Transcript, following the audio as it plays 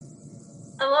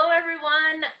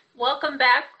everyone. Welcome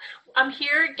back. I'm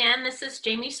here again. This is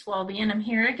Jayme Swalby, and I'm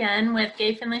here again with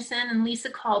Finlayson and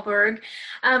Lisa Kalberg.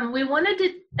 We wanted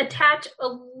to attach a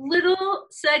little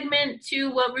segment to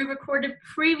what we recorded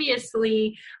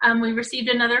previously. We received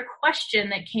another question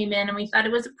that came in, and we thought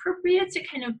it was appropriate to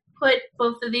kind of put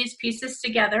both of these pieces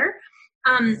together.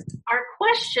 Our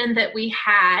question that we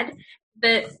had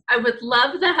that I would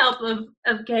love the help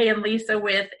of Gay and Lisa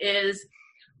with is,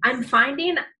 I'm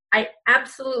finding I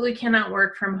absolutely cannot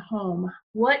work from home.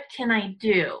 What can I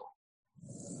do?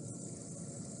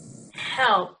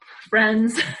 Help,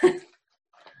 friends.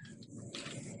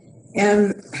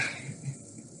 And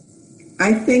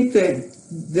I think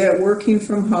that working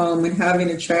from home and having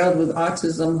a child with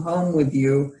autism home with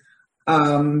you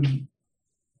can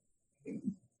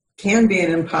be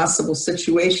an impossible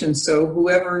situation. So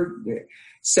whoever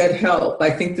said help, I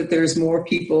think that there's more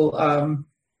people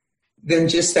than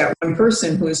just that one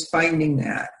person who is finding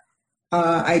that.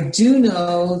 I do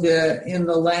know that in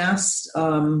the last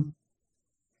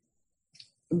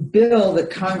bill that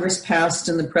Congress passed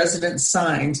and the president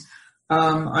signed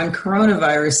on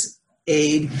coronavirus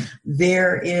aid,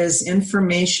 there is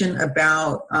information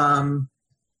about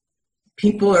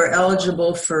people are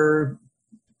eligible for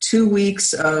 2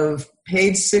 weeks of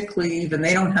paid sick leave, and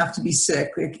they don't have to be sick.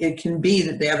 It can be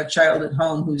that they have a child at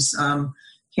home who's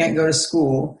can't go to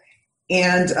school.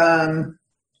 And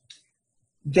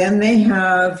then they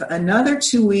have another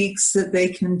 2 weeks that they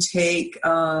can take,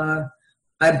 I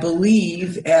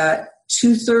believe, at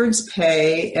 2/3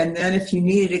 pay. And then if you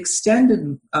need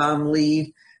extended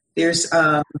leave, there's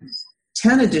 10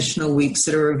 additional weeks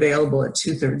that are available at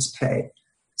 2/3 pay.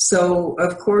 So,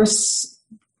 of course,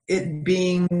 it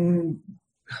being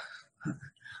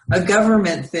a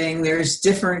government thing, there's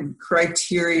different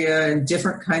criteria and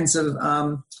different kinds of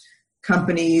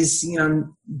companies,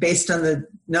 based on the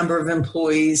number of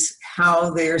employees,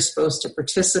 how they're supposed to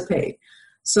participate.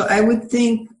 So I would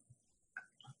think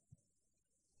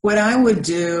what I would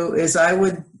do is I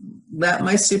would let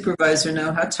my supervisor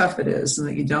know how tough it is and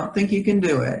that you don't think you can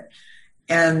do it.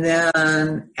 And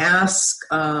then ask,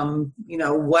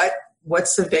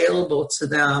 what's available to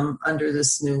them under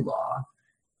this new law.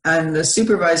 And the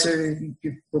supervisor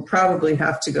will probably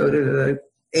have to go to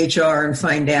the HR and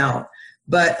find out.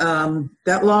 But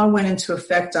that law went into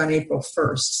effect on April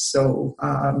 1st. So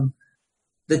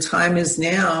the time is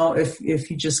now, if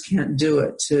you just can't do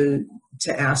it, to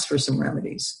ask for some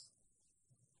remedies.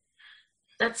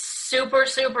 That's super,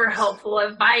 super helpful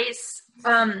advice.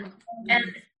 And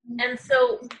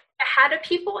so how do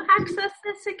people access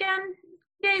this again?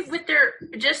 Okay, with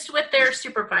their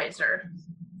supervisor?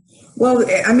 Well,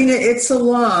 I mean, it's a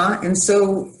law, and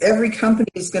so every company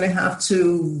is going to have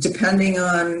to, depending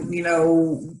on,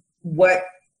 what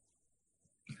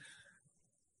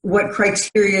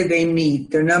criteria they meet,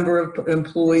 their number of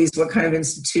employees, what kind of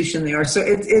institution they are. So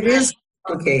it is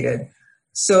complicated.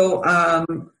 So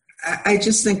I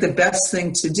just think the best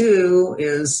thing to do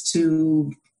is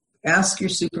to ask your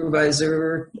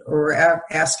supervisor, or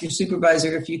ask your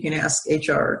supervisor if you can ask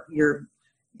your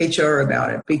HR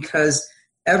about it, because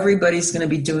everybody's going to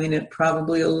be doing it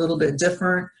probably a little bit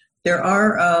different. There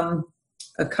are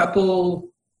a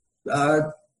couple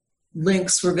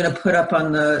links we're going to put up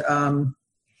on the on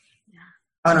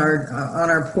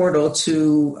our portal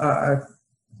to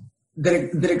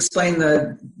that explain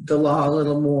the law a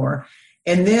little more.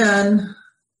 And then,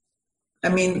 I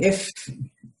mean, if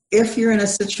you're in a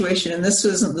situation, and this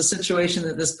isn't the situation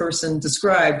that this person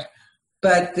described,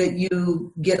 but that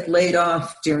you get laid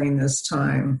off during this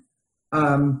time,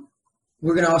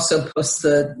 we're going to also post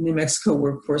the New Mexico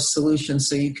Workforce Solution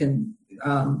so you can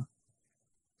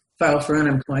file for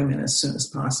unemployment as soon as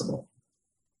possible.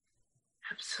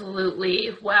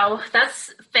 Absolutely. Wow,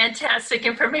 that's fantastic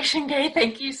information, Gay.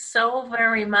 Thank you so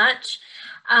very much.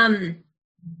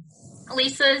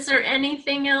 Lisa, is there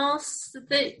anything else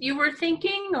that you were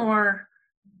thinking, or?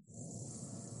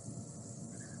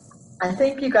 I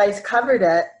think you guys covered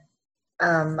it.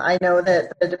 I know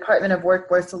that the Department of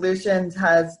Workforce Solutions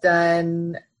has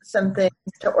done some things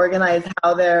to organize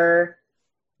how they're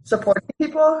supporting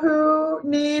people who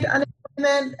need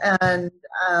unemployment. And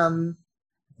on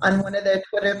one of their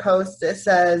Twitter posts, it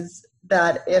says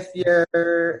that if your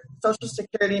Social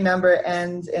Security number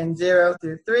ends in 0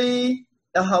 through 3,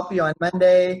 they'll help you on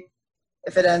Monday.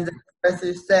 If it ends in 4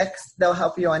 through 6, they'll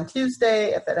help you on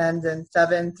Tuesday. If it ends in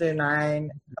 7 through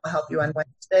 9, they'll help you on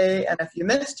Wednesday. And if you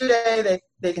missed your day,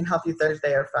 they can help you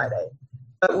Thursday or Friday.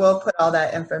 But we'll put all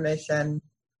that information,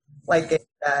 like I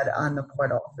said, on the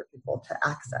portal for people to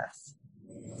access.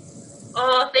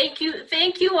 Oh, thank you.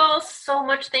 Thank you all so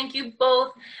much. Thank you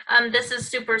both. This is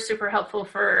super, super helpful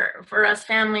for us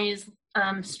families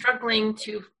struggling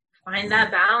to find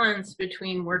that balance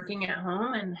between working at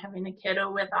home and having a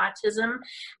kiddo with autism.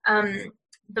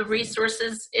 The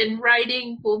resources in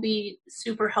writing will be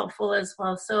super helpful as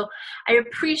well. So I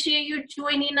appreciate you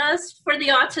joining us for the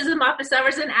Autism Office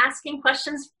Hours and asking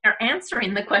questions or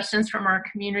answering the questions from our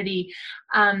community.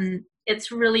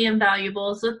 It's really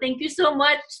invaluable. So thank you so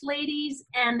much, ladies,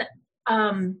 and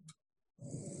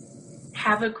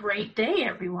have a great day,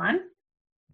 everyone.